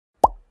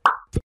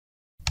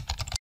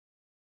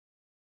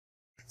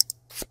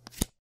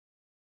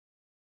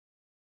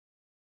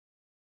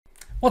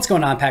What's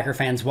going on, Packer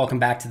fans? Welcome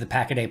back to the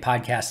Pack-A-Day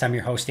podcast. I'm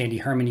your host, Andy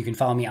Herman. You can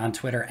follow me on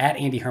Twitter at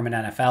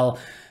AndyHermanNFL.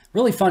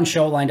 Really fun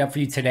show lined up for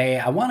you today.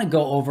 I want to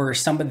go over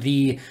some of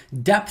the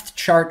depth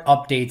chart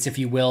updates, if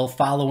you will,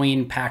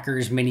 following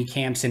Packers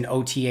minicamps and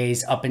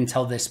OTAs up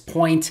until this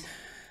point.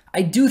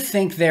 I do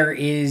think there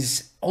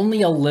is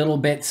only a little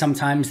bit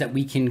sometimes that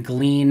we can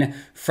glean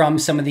from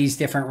some of these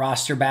different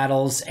roster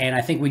battles. And I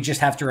think we just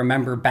have to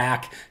remember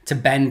back to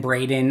Ben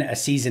Braden a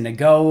season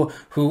ago,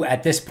 who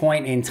at this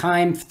point in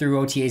time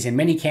through OTAs and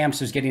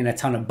minicamps was getting a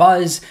ton of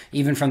buzz,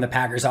 even from the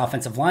Packers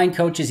offensive line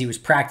coaches. He was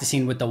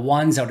practicing with the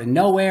ones out of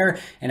nowhere.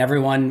 And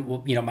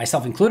everyone,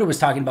 myself included, was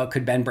talking about,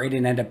 could Ben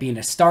Braden end up being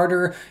a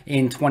starter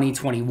in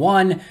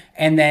 2021?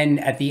 And then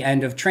at the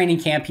end of training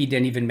camp, he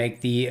didn't even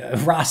make the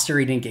roster.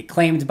 He didn't get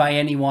claimed by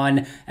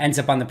anyone, ends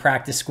up on the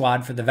practice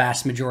squad for the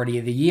vast majority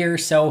of the year.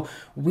 So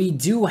we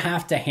do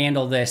have to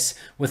handle this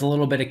with a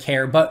little bit of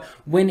care. But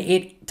when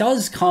it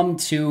does come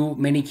to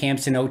mini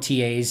camps and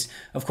OTAs,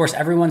 of course,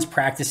 everyone's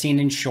practicing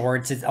in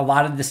shorts. A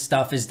lot of this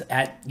stuff is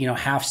at,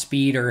 half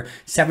speed or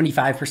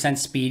 75%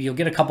 speed. You'll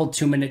get a couple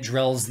 2-minute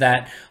drills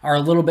that are a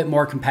little bit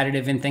more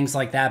competitive and things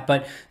like that.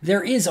 But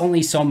there is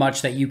only so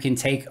much that you can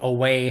take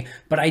away.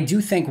 But I do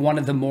think one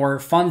of the more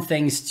fun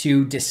things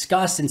to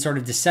discuss and sort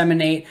of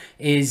disseminate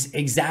is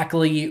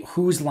exactly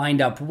who's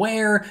lined up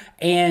where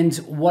and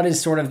what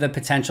is sort of the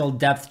potential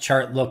depth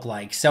chart look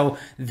like. So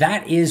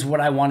that is what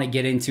I want to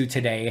get into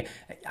today.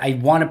 I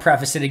want to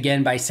preface it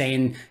again by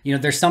saying,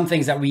 there's some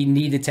things that we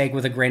need to take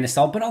with a grain of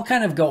salt, but I'll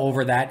kind of go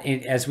over that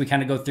as we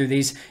kind of go through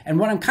these. And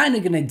what I'm kind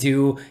of going to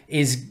do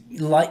is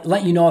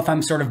let you know if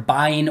I'm sort of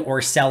buying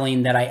or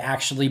selling that I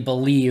actually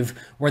believe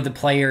where the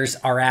players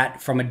are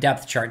at from a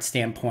depth chart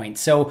standpoint.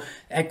 So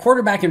at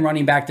quarterback and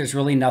running back, there's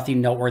really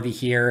nothing noteworthy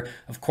here.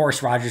 Of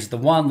course, Rodgers is the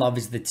 1, Love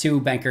is the 2,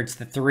 Benkert's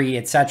the 3,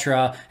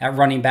 etc. At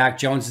running back,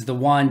 Jones is the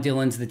 1,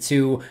 Dillon's the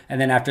 2,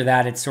 and then after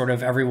that, it's sort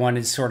of everyone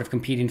is sort of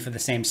competing for the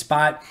same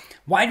spot.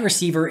 Wide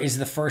receiver is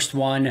the first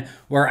one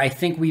where I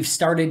think we've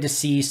started to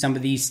see some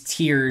of these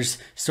tiers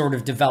sort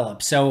of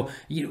develop. So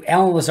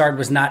Allen Lazard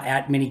was not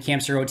at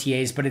minicamps or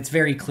OTAs, but it's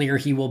very clear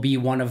he will be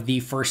one of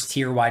the first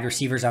tier wide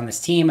receivers on this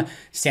team.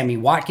 Sammy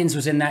Watkins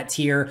was in that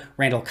tier.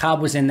 Randall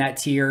Cobb was in that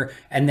tier.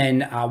 And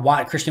then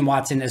Christian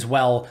Watson as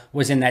well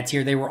was in that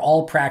tier. They were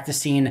all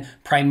practicing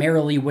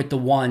primarily with the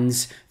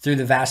ones through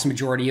the vast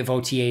majority of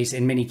OTAs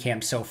and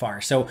minicamps so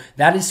far. So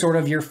that is sort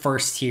of your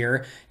first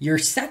tier. Your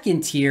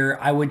second tier,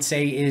 I would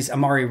say, is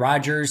Amari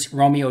Rodgers,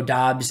 Romeo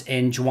Doubs,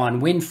 and Juwan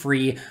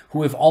Winfree,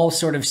 who have all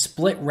sort of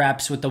split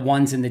reps with the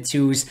 1s and the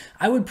 2s.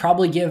 I would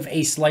probably give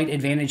a slight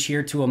advantage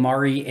here to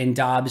Amari and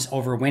Doubs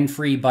over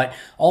Winfree, but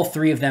all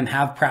three of them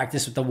have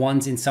practiced with the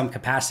 1s in some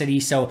capacity.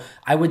 So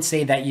I would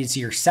say that is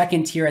your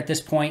second tier at this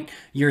point.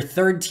 Your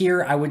third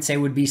tier, I would say,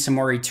 would be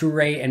Samori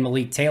Toure and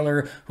Malik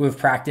Taylor, who have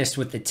practiced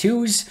with the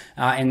 2s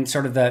and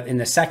sort of in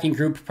the second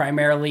group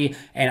primarily.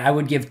 And I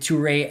would give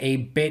Toure a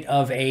bit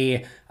of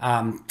a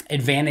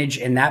advantage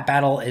in that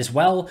battle as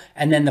well.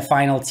 And then the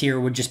final tier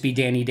would just be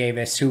Danny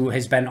Davis, who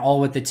has been all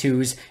with the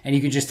 2s, and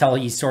you can just tell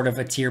he's sort of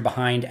a tier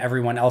behind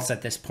everyone else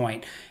at this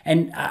point.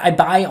 And I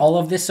buy all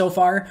of this so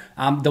far.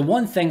 The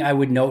one thing I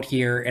would note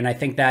here, and I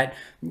think that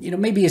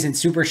maybe isn't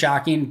super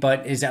shocking,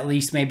 but is at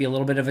least maybe a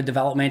little bit of a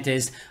development,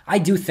 is I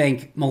do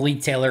think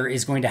Malik Taylor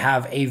is going to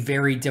have a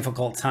very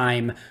difficult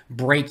time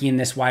breaking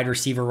this wide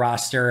receiver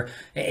roster.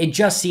 It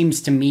just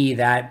seems to me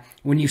that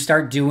when you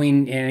start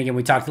doing, and again,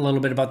 we talked a little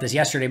bit about this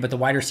yesterday, but the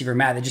wide receiver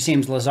math, it just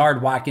seems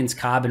Lazard, Watkins,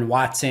 Cobb, and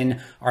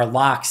Watson are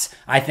locks.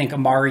 I think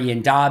Amari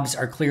and Doubs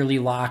are clearly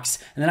locks.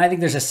 And then I think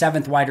there's a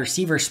 7th wide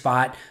receiver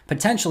spot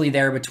potentially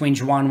there between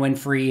Juwan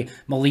Winfree,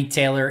 Malik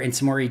Taylor, and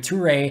Samori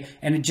Toure.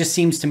 And it just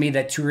seems to me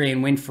that Toure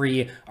and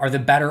Winfree are the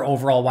better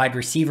overall wide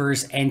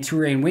receivers, and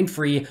Toure and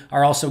Winfree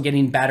are also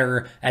getting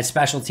better as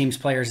special teams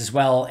players as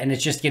well. And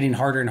it's just getting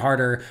harder and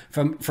harder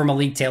for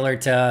Malik Taylor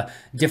to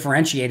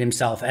differentiate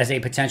himself as a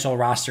potential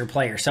roster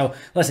player. So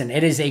listen,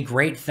 it is a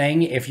great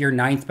thing if your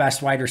 9th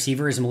best wide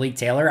receiver is Malik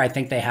Taylor. I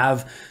think they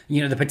have,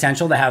 the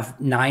potential to have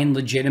 9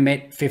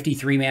 legitimate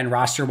 53-man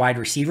roster wide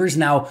receivers.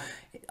 Now,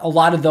 a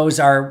lot of those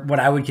are what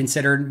I would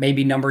consider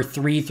maybe number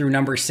 3 through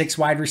number 6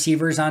 wide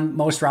receivers on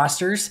most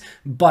rosters,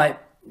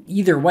 but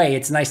either way,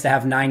 it's nice to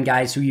have 9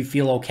 guys who you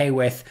feel okay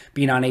with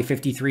being on a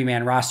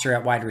 53-man roster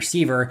at wide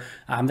receiver.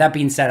 That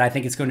being said, I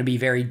think it's going to be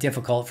very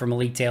difficult for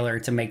Malik Taylor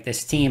to make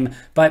this team.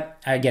 But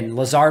again,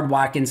 Lazard,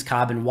 Watkins,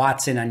 Cobb, and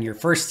Watson on your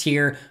first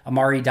tier,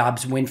 Amari,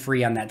 Doubs,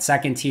 Winfree on that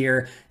second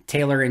tier,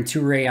 Taylor and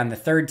Toure on the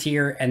third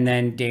tier, and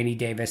then Danny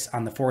Davis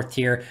on the fourth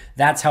tier.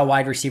 That's how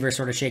wide receivers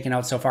sort of shaken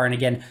out so far. And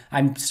again,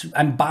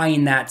 I'm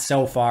buying that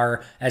so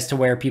far as to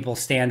where people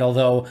stand,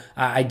 although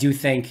I do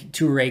think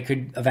Toure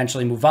could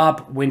eventually move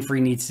up.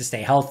 Winfree needs to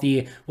stay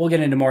healthy. We'll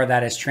get into more of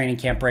that as training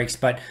camp breaks,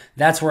 but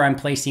that's where I'm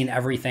placing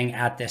everything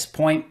at this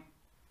point.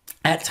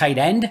 At tight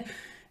end,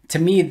 to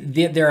me,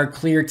 there are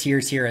clear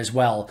tiers here as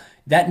well.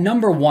 That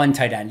number 1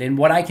 tight end, and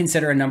what I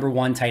consider a number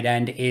 1 tight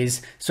end,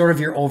 is sort of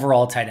your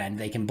overall tight end.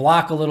 They can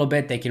block a little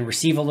bit, they can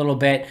receive a little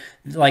bit.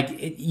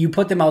 You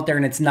put them out there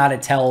and it's not a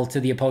tell to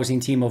the opposing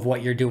team of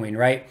what you're doing,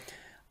 right?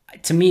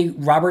 to me,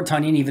 Robert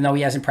Tonyan, even though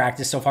he hasn't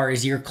practiced so far,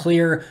 is your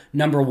clear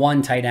number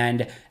one tight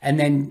end. And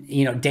then,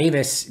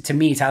 Davis, to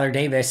me, Tyler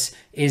Davis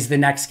is the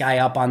next guy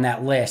up on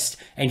that list.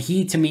 And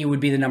he, to me, would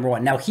be the number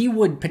one. Now, he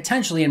would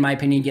potentially, in my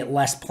opinion, get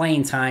less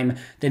playing time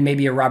than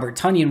maybe a Robert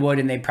Tonyan would.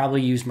 And they'd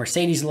probably use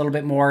Mercedes a little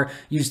bit more,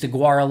 use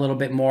DeGuara a little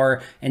bit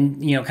more,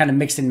 and, kind of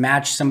mix and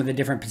match some of the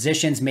different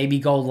positions, maybe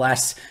go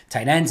less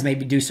tight ends,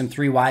 maybe do some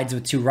 3 wides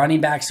with 2 running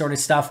backs sort of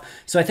stuff.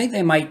 So I think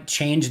they might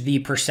change the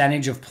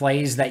percentage of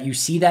plays that you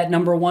see that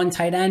number one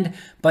tight end.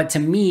 But to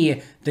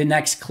me, the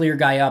next clear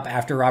guy up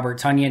after Robert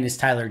Tonyan is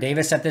Tyler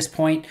Davis at this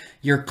point.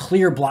 Your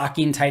clear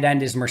blocking tight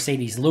end is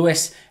Mercedes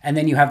Lewis. And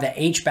then you have the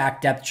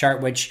H-back depth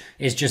chart, which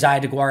is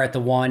Josiah DeGuara at the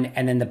 1.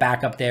 And then the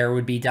backup there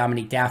would be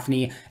Dominique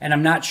Daphne. And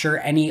I'm not sure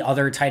any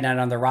other tight end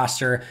on the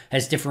roster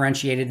has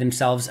differentiated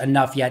themselves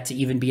enough yet to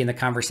even be in the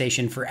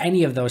conversation for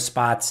any of those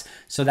spots.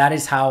 So that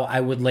is how I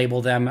would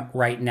label them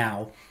right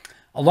now.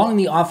 Along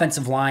the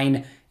offensive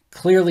line,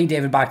 clearly,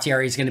 David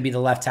Bakhtiari is going to be the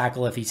left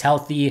tackle if he's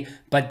healthy.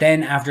 But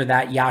then after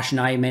that, Yash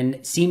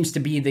Nyman seems to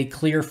be the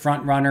clear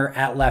front runner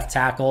at left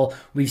tackle.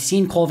 We've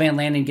seen Cole Van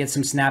Landen get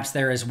some snaps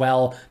there as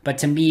well. But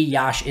to me,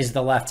 Yash is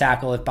the left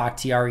tackle if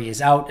Bakhtiari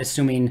is out,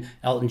 assuming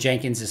Elton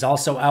Jenkins is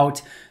also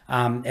out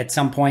at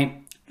some point.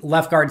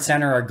 Left guard,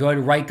 center are good.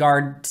 Right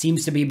guard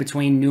seems to be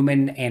between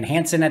Newman and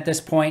Hansen at this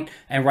point.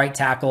 And right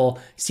tackle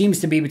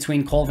seems to be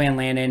between Cole Van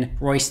Landen,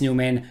 Royce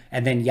Newman,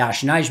 and then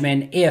Yash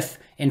Nyman if,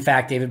 in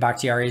fact, David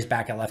Bakhtiari is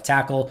back at left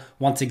tackle.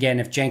 Once again,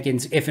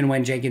 if and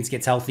when Jenkins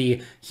gets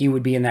healthy, he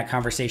would be in that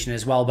conversation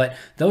as well. But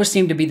those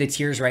seem to be the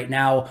tiers right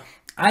now.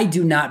 I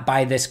do not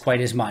buy this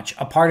quite as much.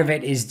 A part of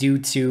it is due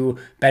to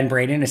Ben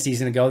Braden a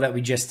season ago that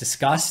we just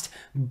discussed.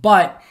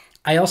 But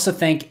I also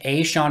think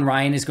A, Sean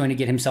Ryan is going to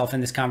get himself in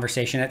this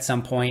conversation at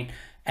some point.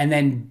 And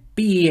then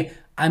B,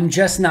 I'm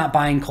just not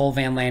buying Cole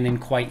Van Landen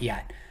quite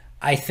yet.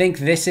 I think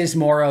this is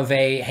more of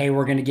a, hey,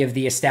 we're going to give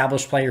the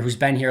established player who's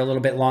been here a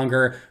little bit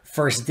longer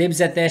first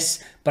dibs at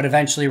this, but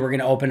eventually we're going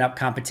to open up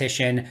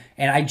competition.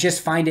 And I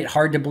just find it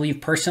hard to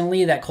believe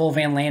personally that Cole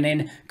Van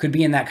Landen could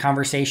be in that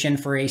conversation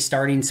for a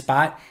starting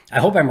spot. I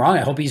hope I'm wrong.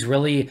 I hope he's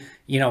really,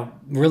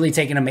 really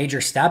taking a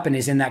major step and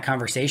is in that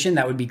conversation.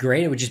 That would be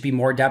great. It would just be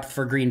more depth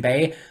for Green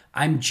Bay.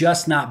 I'm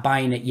just not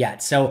buying it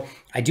yet. So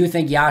I do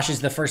think Yash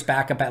is the first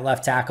backup at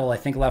left tackle. I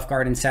think left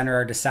guard and center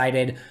are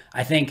decided.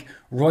 I think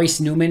Royce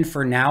Newman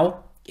for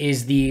now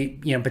is the,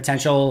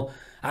 potential.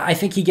 I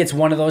think he gets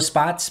one of those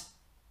spots.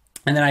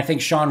 And then I think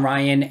Sean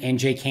Ryan and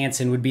Jake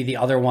Hansen would be the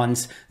other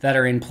ones that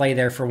are in play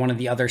there for one of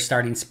the other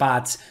starting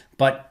spots.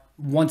 But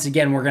once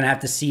again, we're going to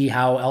have to see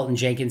how Elton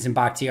Jenkins and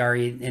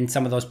Bakhtiari and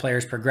some of those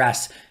players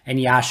progress.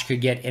 And Yash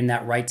could get in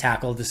that right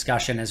tackle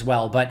discussion as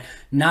well. But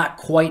not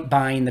quite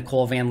buying the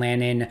Cole Van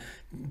Landen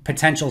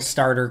potential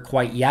starter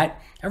quite yet.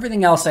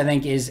 Everything else, I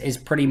think, is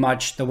pretty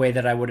much the way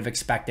that I would have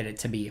expected it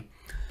to be.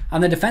 On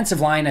the defensive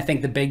line, I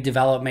think the big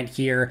development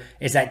here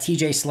is that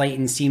TJ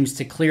Slayton seems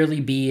to clearly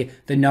be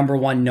the number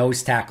one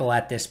nose tackle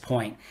at this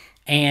point.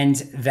 And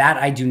that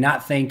I do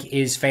not think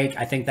is fake.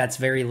 I think that's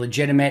very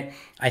legitimate.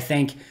 I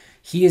think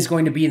he is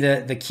going to be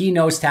the key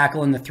nose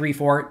tackle in the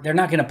 3-4. They're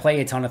not going to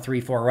play a ton of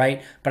 3-4,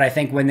 right? But I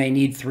think when they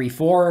need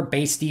 3-4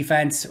 base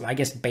defense, I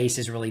guess base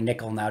is really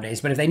nickel nowadays,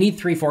 but if they need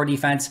 3-4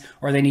 defense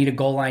or they need a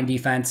goal line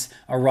defense,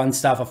 a run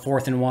stuff, a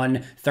 4th and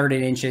 1, 3rd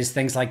and inches,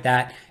 things like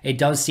that, it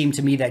does seem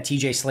to me that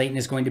TJ Slayton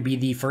is going to be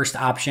the first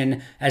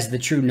option as the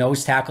true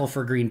nose tackle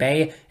for Green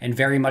Bay, and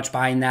very much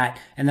buying that.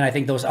 And then I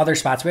think those other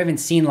spots, we haven't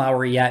seen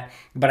Lowry yet,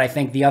 but I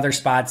think the other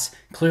spots,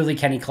 clearly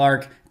Kenny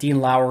Clark, Dean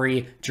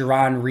Lowry,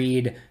 Jerron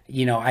Reed,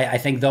 I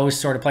think those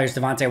sort of players,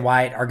 Devontae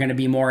Wyatt, are going to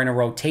be more in a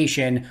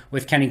rotation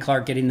with Kenny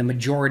Clark getting the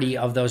majority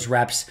of those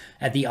reps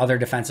at the other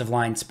defensive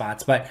line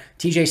spots. But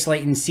TJ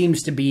Slayton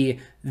seems to be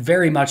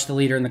very much the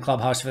leader in the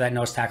clubhouse for that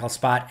nose tackle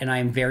spot, and I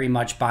am very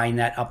much buying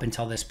that up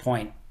until this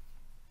point.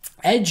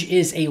 Edge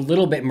is a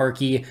little bit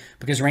murky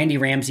because Randy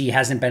Ramsey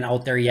hasn't been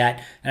out there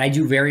yet, and I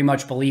do very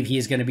much believe he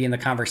is going to be in the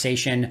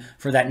conversation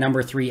for that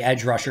number 3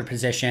 edge rusher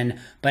position.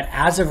 But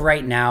as of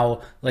right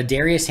now,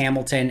 Ladarius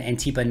Hamilton and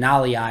Tipa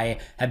Nalii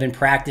have been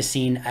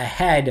practicing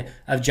ahead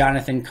of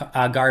Jonathan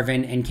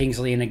Garvin and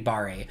Kingsley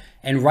Enagbare.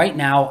 And right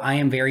now, I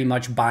am very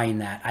much buying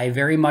that. I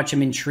very much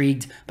am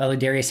intrigued by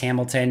Ladarius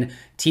Hamilton.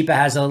 Tipa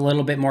has a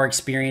little bit more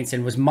experience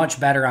and was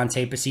much better on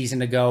tape a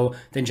season ago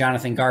than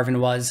Jonathan Garvin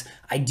was.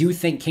 I do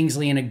think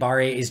Kingsley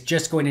Enagbare is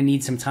just going to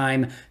need some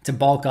time to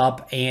bulk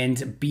up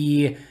and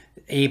be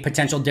a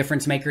potential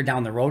difference maker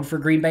down the road for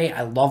Green Bay.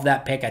 I love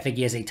that pick. I think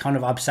he has a ton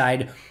of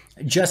upside.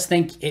 Just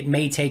think it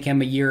may take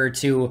him a year or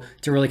two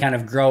to really kind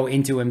of grow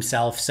into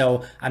himself.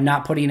 So I'm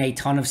not putting a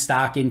ton of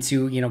stock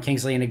into,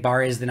 Kingsley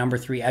Enagbare as the number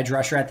 3 edge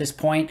rusher at this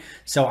point.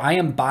 So I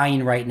am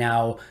buying right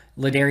now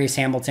Ladarius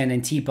Hamilton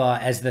and Tipa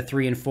as the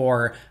 3 and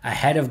 4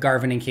 ahead of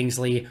Garvin and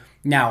Kingsley.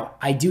 Now,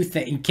 I do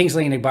think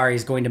Kingsley Enagbare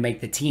is going to make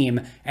the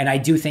team, and I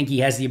do think he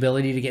has the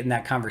ability to get in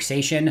that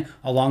conversation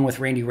along with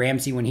Randy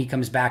Ramsey when he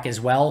comes back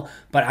as well.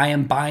 But I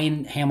am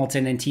buying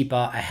Hamilton and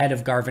Tipa ahead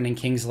of Garvin and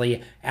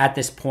Kingsley at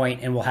this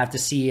point, and we'll have to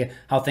see see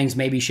how things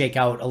maybe shake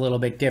out a little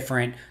bit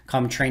different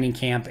come training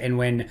camp, and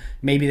when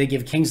maybe they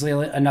give Kingsley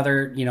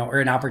another, or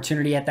an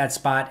opportunity at that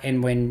spot,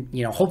 and when,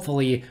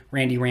 hopefully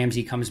Randy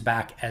Ramsey comes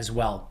back as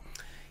well.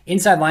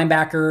 Inside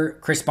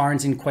linebacker, Chris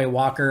Barnes and Quay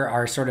Walker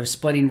are sort of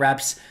splitting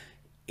reps.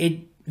 It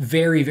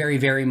very, very,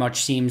 very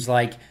much seems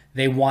like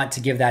they want to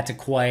give that to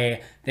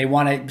Quay. They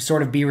want to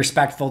sort of be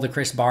respectful to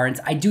Chris Barnes.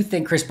 I do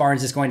think Chris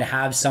Barnes is going to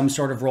have some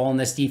sort of role in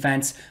this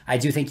defense. I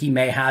do think he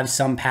may have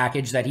some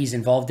package that he's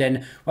involved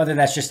in, whether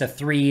that's just a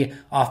 3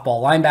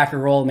 off-ball linebacker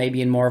role,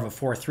 maybe in more of a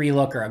 4-3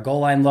 look or a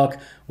goal line look,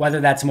 whether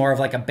that's more of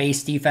like a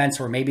base defense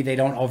where maybe they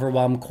don't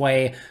overwhelm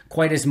Quay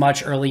quite as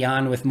much early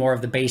on with more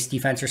of the base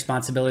defense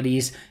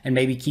responsibilities and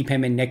maybe keep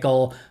him in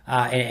nickel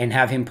and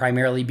have him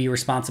primarily be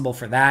responsible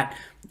for that.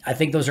 I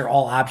think those are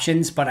all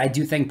options, but I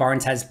do think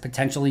Barnes has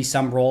potentially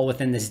some role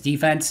within this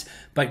defense.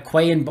 But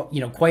Quay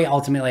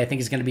ultimately I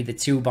think is going to be the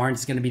 2. Barnes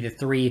is going to be the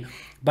 3.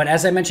 But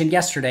as I mentioned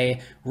yesterday,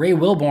 Ray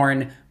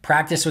Wilborn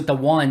practiced with the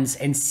 1s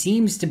and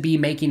seems to be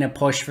making a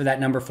push for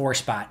that number 4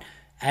 spot.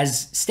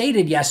 As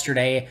stated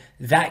yesterday,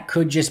 that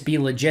could just be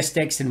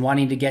logistics and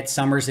wanting to get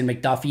Summers and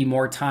McDuffie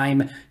more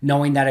time,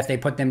 knowing that if they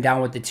put them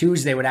down with the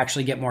 2s, they would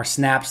actually get more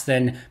snaps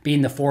than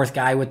being the 4th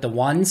guy with the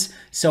 1s.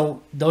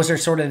 So those are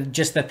sort of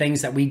just the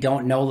things that we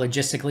don't know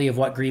logistically of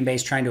what Green Bay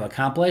is trying to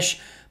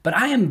accomplish. But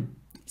I am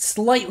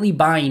slightly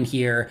buying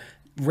here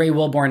Ray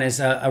Wilborn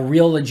as a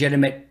real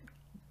legitimate,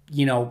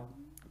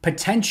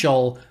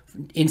 potential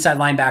inside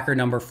linebacker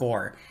number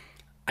 4.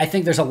 I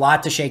think there's a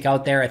lot to shake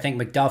out there. I think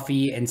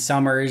McDuffie and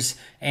Summers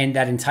and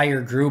that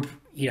entire group,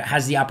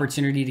 has the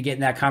opportunity to get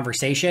in that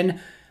conversation.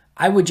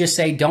 I would just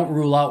say don't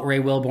rule out Ray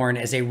Wilborn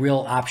as a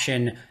real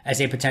option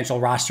as a potential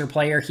roster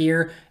player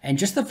here. And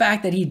just the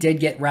fact that he did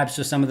get reps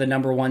with some of the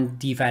number 1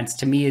 defense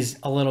to me is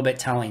a little bit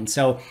telling.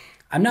 So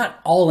I'm not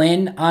all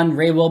in on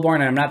Ray Wilborn,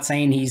 and I'm not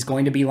saying he's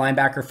going to be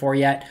linebacker 4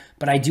 yet,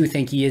 but I do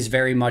think he is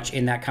very much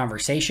in that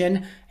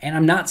conversation, and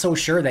I'm not so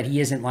sure that he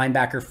isn't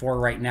linebacker 4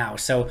 right now.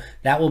 So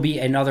that will be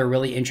another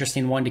really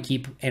interesting one to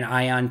keep an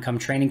eye on come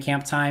training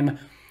camp time.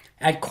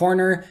 At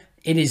corner,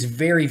 it is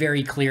very,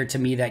 very clear to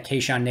me that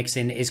Keisean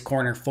Nixon is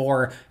corner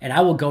 4, and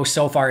I will go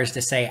so far as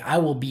to say I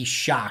will be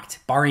shocked,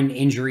 barring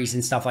injuries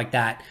and stuff like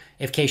that,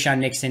 if Keisean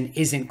Nixon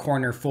isn't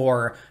corner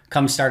 4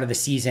 come start of the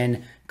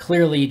season.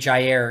 Clearly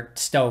Jair,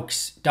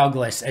 Stokes,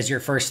 Douglas as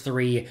your first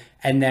 3,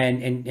 and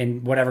then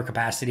in whatever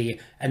capacity.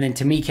 And then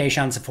to me,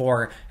 Keisean's a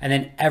 4, and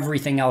then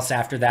everything else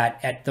after that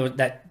at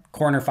that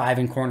corner 5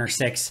 and corner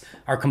 6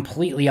 are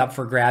completely up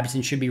for grabs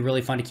and should be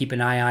really fun to keep an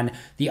eye on.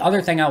 The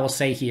other thing I will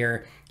say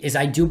here is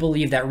I do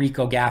believe that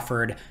Rico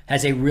Gafford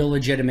has a real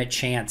legitimate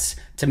chance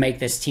to make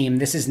this team.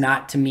 This is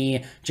not, to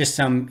me, just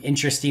some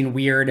interesting,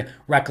 weird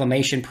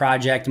reclamation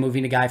project,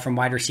 moving a guy from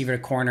wide receiver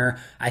to corner.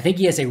 I think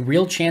he has a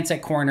real chance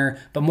at corner,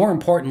 but more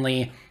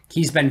importantly,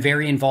 he's been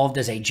very involved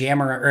as a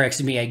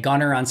a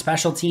gunner on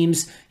special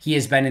teams. He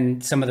has been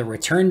in some of the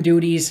return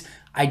duties.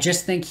 I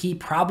just think he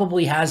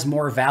probably has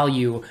more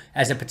value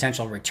as a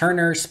potential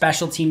returner,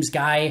 special teams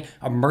guy,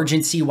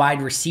 emergency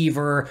wide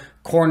receiver,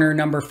 corner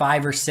number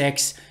 5 or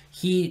 6.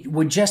 He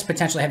would just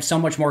potentially have so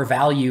much more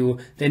value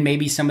than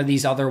maybe some of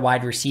these other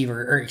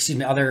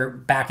other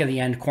back of the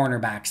end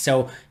cornerbacks.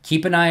 So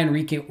keep an eye on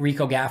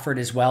Rico Gafford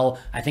as well.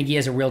 I think he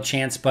has a real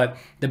chance, but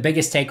the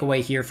biggest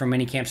takeaway here from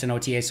minicamps and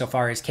OTA so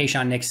far is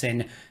Keisean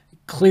Nixon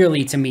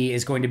clearly to me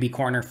is going to be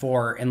corner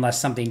 4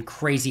 unless something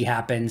crazy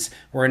happens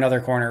where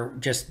another corner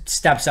just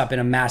steps up in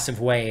a massive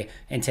way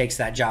and takes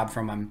that job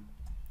from him.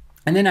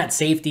 And then at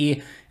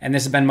safety, and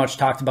this has been much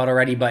talked about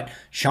already, but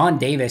Sean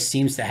Davis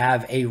seems to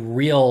have a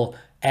real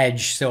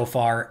edge so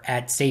far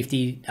at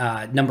safety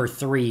number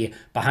 3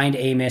 behind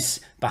Amos,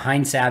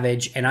 behind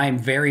Savage, and I am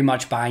very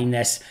much buying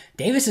this.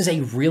 Davis is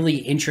a really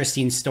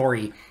interesting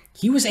story.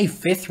 He was a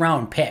 5th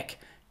round pick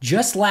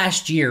just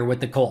last year with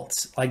the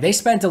Colts. Like, they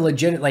spent a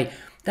legit,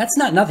 that's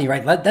not nothing,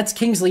 right? That's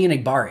Kingsley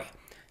Enagbare.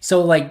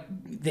 So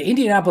the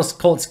Indianapolis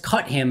Colts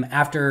cut him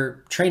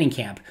after training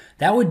camp.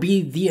 That would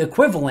be the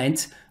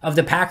equivalent of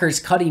the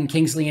Packers cutting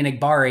Kingsley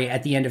Enagbare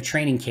at the end of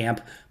training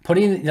camp,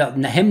 putting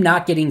him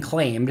not getting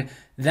claimed,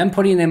 them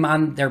putting him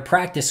on their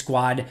practice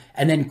squad,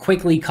 and then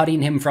quickly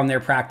cutting him from their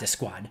practice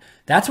squad.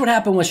 That's what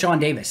happened with Sean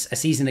Davis a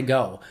season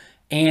ago.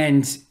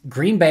 And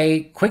Green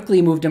Bay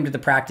quickly moved him to the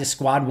practice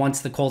squad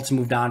once the Colts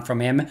moved on from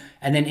him.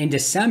 And then in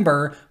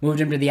December,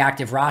 moved him to the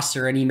active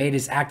roster, and he made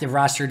his active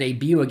roster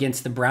debut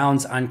against the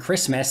Browns on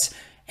Christmas.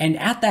 And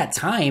at that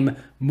time,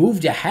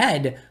 moved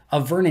ahead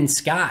of Vernon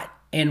Scott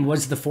and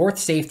was the 4th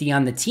safety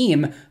on the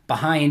team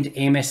behind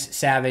Amos,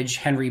 Savage,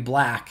 Henry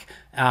Black,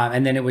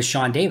 and then it was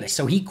Sean Davis.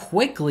 So he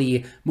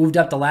quickly moved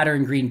up the ladder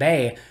in Green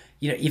Bay.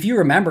 If you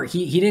remember,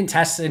 he didn't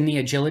test in the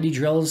agility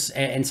drills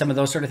and some of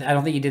those sort of, I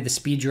don't think he did the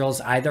speed drills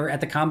either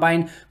at the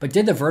combine, but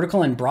did the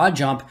vertical and broad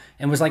jump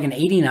and was like an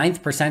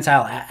 89th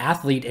percentile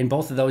athlete in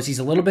both of those. He's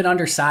a little bit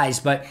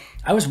undersized, but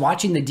I was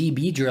watching the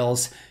DB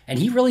drills and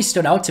he really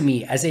stood out to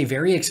me as a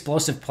very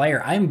explosive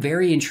player. I'm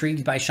very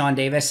intrigued by Sean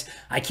Davis.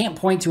 I can't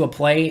point to a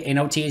play in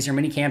OTAs or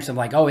minicamps of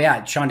like, oh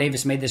yeah, Sean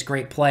Davis made this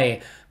great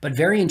play, but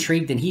very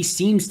intrigued, and he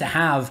seems to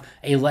have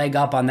a leg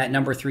up on that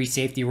number 3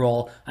 safety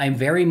role. I'm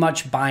very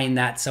much buying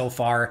that so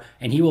far,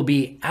 and he will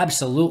be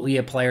absolutely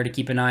a player to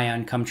keep an eye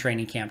on come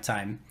training camp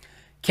time.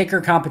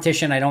 Kicker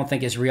competition, I don't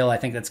think is real. I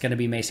think that's going to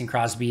be Mason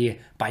Crosby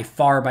by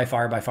far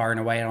and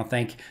away. I don't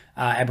think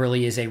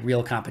Eberle is a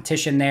real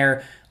competition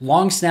there.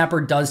 Long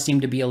snapper does seem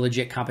to be a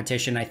legit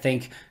competition. I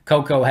think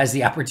Coco has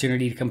the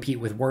opportunity to compete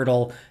with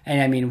Wordle. And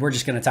I mean, we're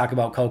just going to talk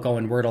about Coco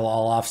and Wordle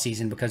all off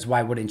season because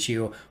why wouldn't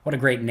you? What a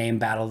great name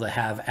battle to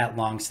have at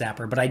long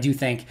snapper. But I do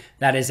think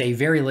that is a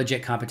very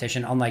legit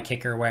competition, unlike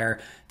kicker, where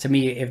to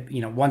me, if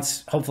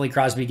once hopefully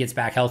Crosby gets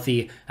back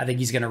healthy, I think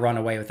he's going to run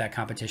away with that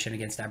competition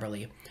against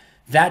Eberle.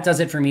 That does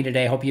it for me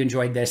today. Hope you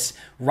enjoyed this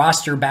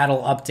roster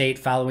battle update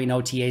following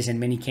OTAs and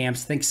mini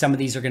camps. I think some of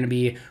these are going to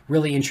be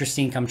really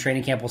interesting come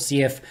training camp. We'll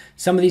see if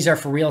some of these are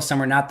for real,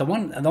 some are not. The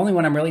only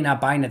one I'm really not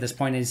buying at this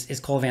point is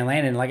Cole Van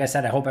Landen. Like I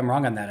said, I hope I'm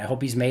wrong on that. I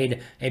hope he's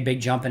made a big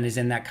jump and is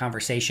in that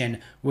conversation.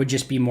 Would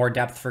just be more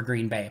depth for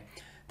Green Bay.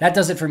 That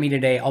does it for me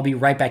today. I'll be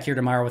right back here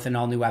tomorrow with an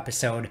all-new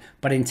episode.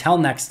 But until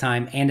next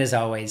time, and as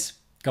always,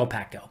 go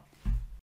Pack Go.